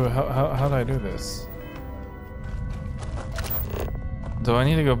do, how do I do this? Do I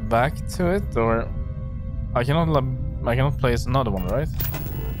need to go back to it, or I cannot place another one, right?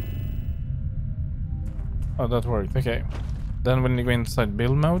 Oh, that worked. Okay. Then we need to go inside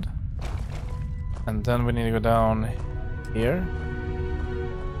build mode. And then we need to go down here.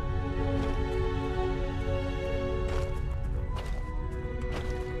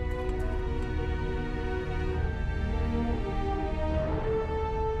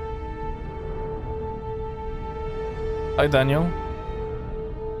 Hi, Daniel.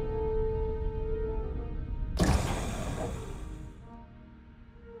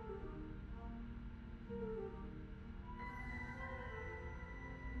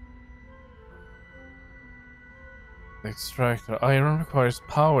 The extractor. Iron requires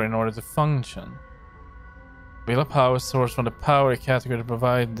power in order to function. Build a power source from the power category to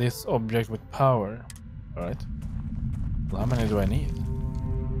provide this object with power. Alright. Well, how many do I need?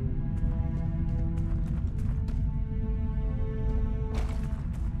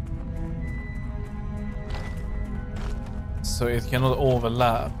 So it cannot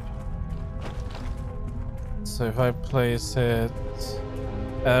overlap. So if I place it,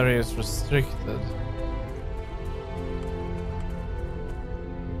 area is restricted.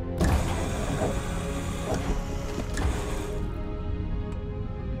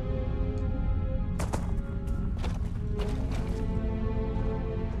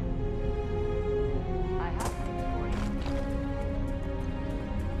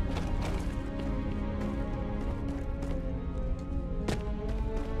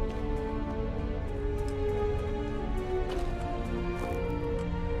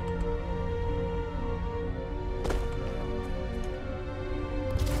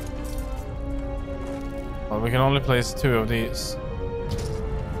 Well, we can only place 2 of these.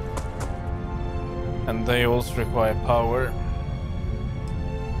 And they also require power.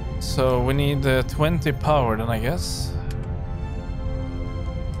 So we need 20 power then, I guess.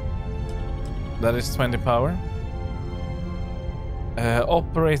 That is 20 power.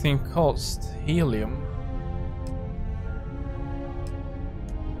 Operating cost, helium.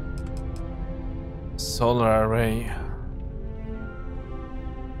 Solar array.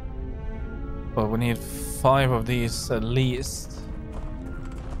 But we need 5 of these at least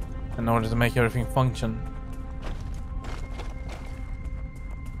in order to make everything function.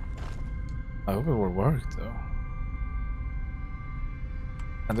 I hope it will work though.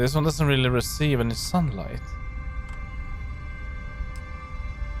 And this one doesn't really receive any sunlight.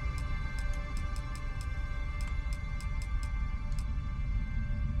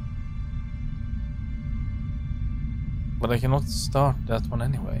 But I cannot start that one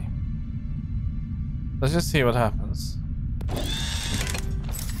anyway. Let's just see what happens.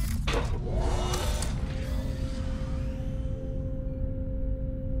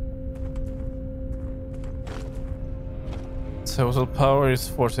 Total power is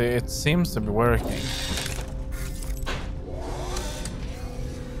 40. It seems to be working.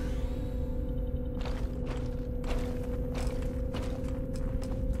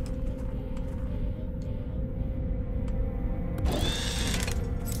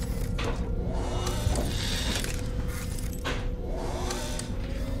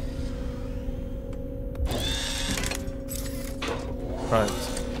 Right,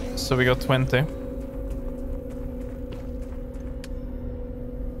 so we got 20.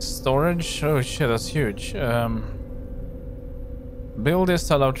 Storage? Oh shit, that's huge. Build this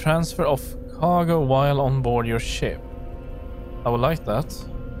to allow transfer of cargo while on board your ship. I would like that.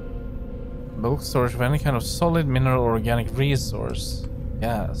 Bulk storage of any kind of solid mineral or organic resource.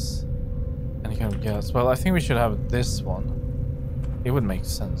 Gas. Any kind of gas. Well, I think we should have this one. It would make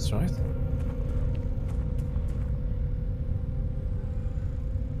sense, right?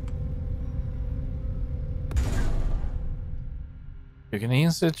 You can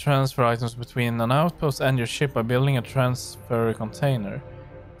easily transfer items between an outpost and your ship by building a transfer container.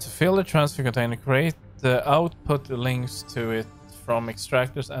 To fill the transfer container, create the output links to it from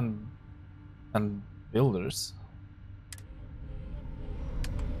extractors and builders.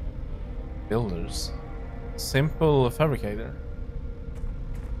 Builders. Simple fabricator.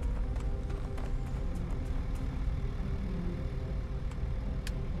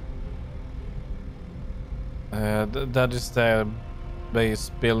 That is the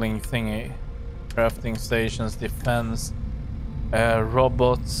base building thingy. Crafting stations, defense,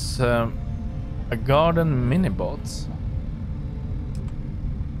 robots, a garden minibot.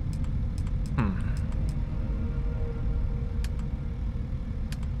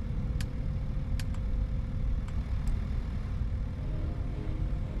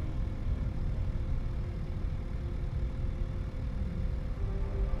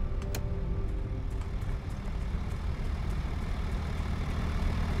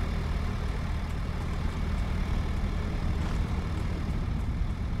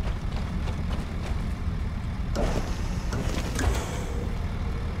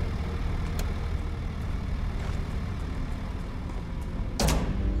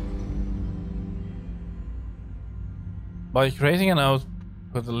 By creating an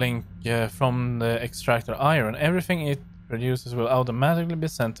output link from the extractor iron, everything it produces will automatically be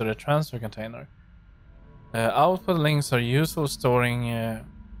sent to the transfer container. Output links are useful storing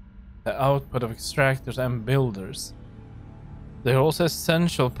the output of extractors and builders. They are also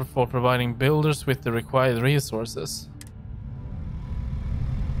essential for providing builders with the required resources.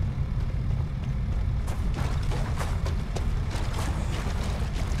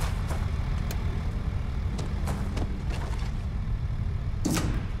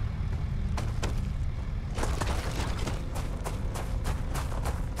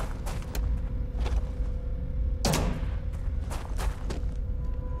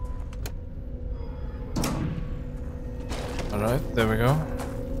 Alright, there we go.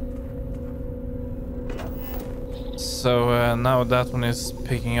 So now that one is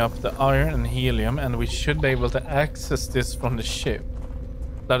picking up the iron and helium, and we should be able to access this from the ship.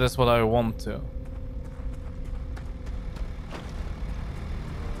 That is what I want to.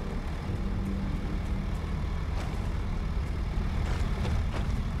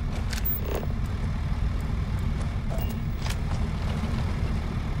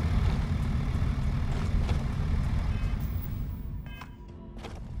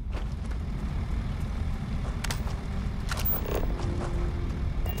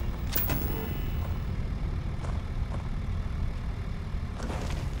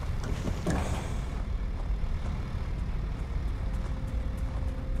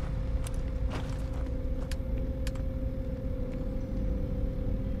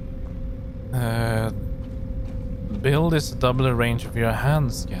 Build is double the range of your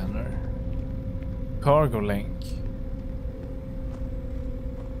hand scanner. Cargo link.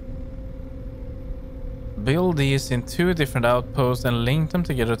 Build these in 2 different outposts and link them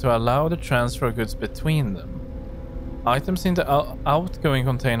together to allow the transfer of goods between them. Items in the outgoing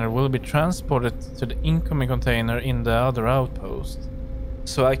container will be transported to the incoming container in the other outpost.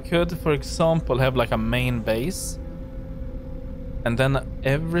 So I could, for example, have like a main base, and then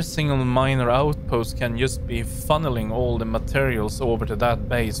every single minor outpost can just be funneling all the materials over to that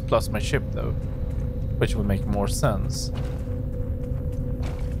base plus my ship though, which would make more sense.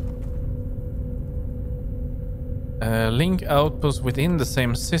 Link outposts within the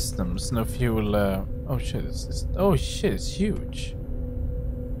same systems. No fuel. Oh shit! It's huge.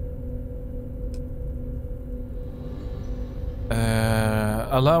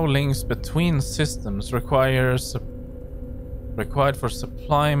 Allow links between systems. Required for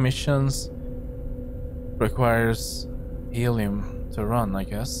supply missions. Requires helium to run, I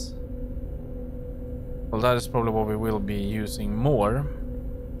guess. Well, that is probably what we will be using more.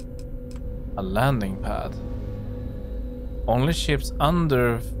 A landing pad. Only ships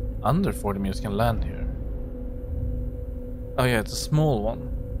under 40 meters can land here. Oh yeah, it's a small one.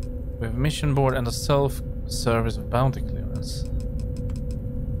 We have a mission board and a self-service of bounty clearance.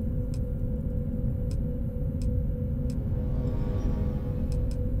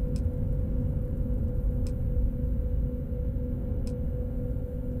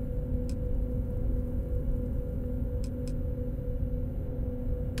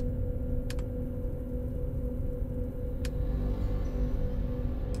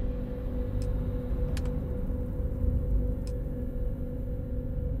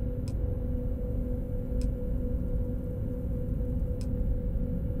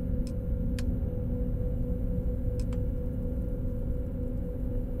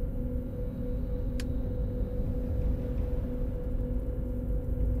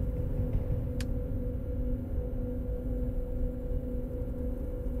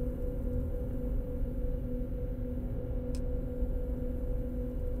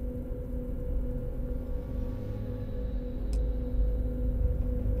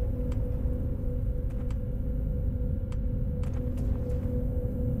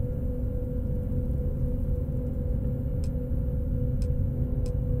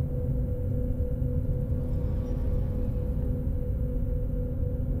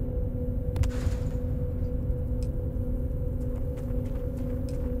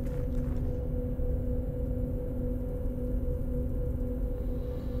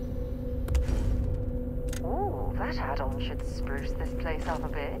 That add-on should spruce this place up a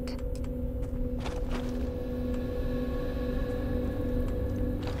bit.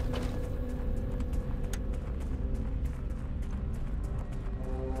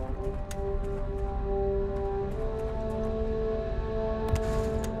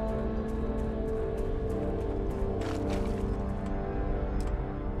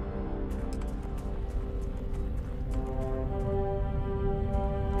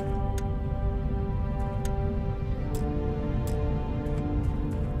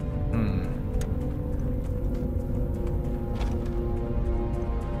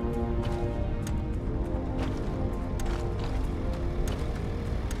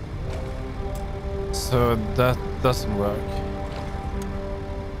 So that doesn't work.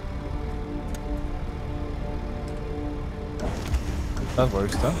 That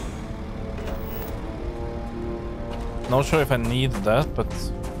works then. Not sure if I need that, but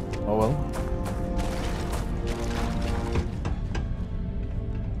oh well.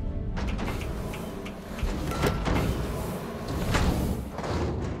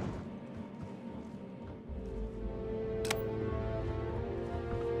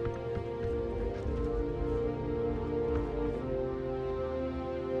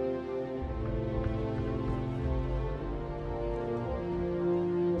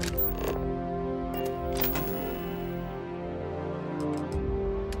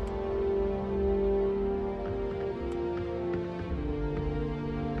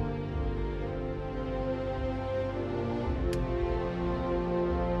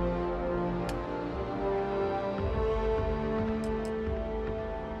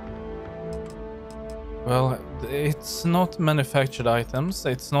 Well, it's not manufactured items,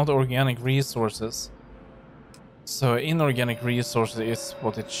 it's not organic resources. So inorganic resources is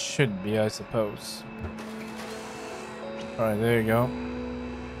what it should be, I suppose. Alright, there you go.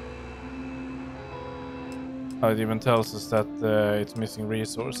 Oh, it even tells us that it's missing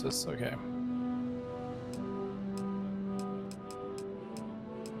resources, okay.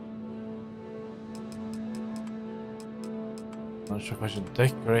 Not sure if I should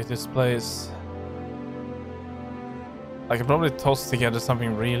decorate this place. I could probably toss together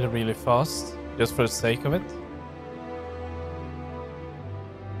something really, really fast, just for the sake of it.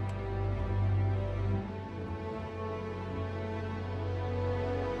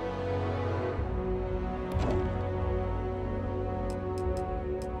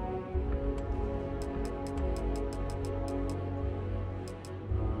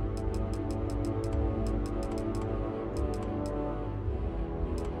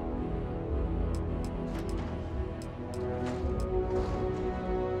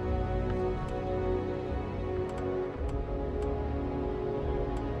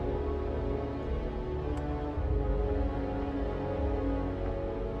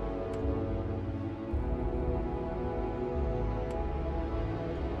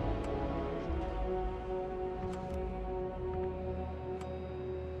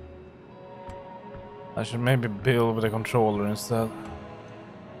 I should maybe build with a controller instead.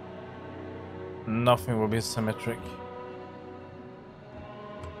 Nothing will be symmetric.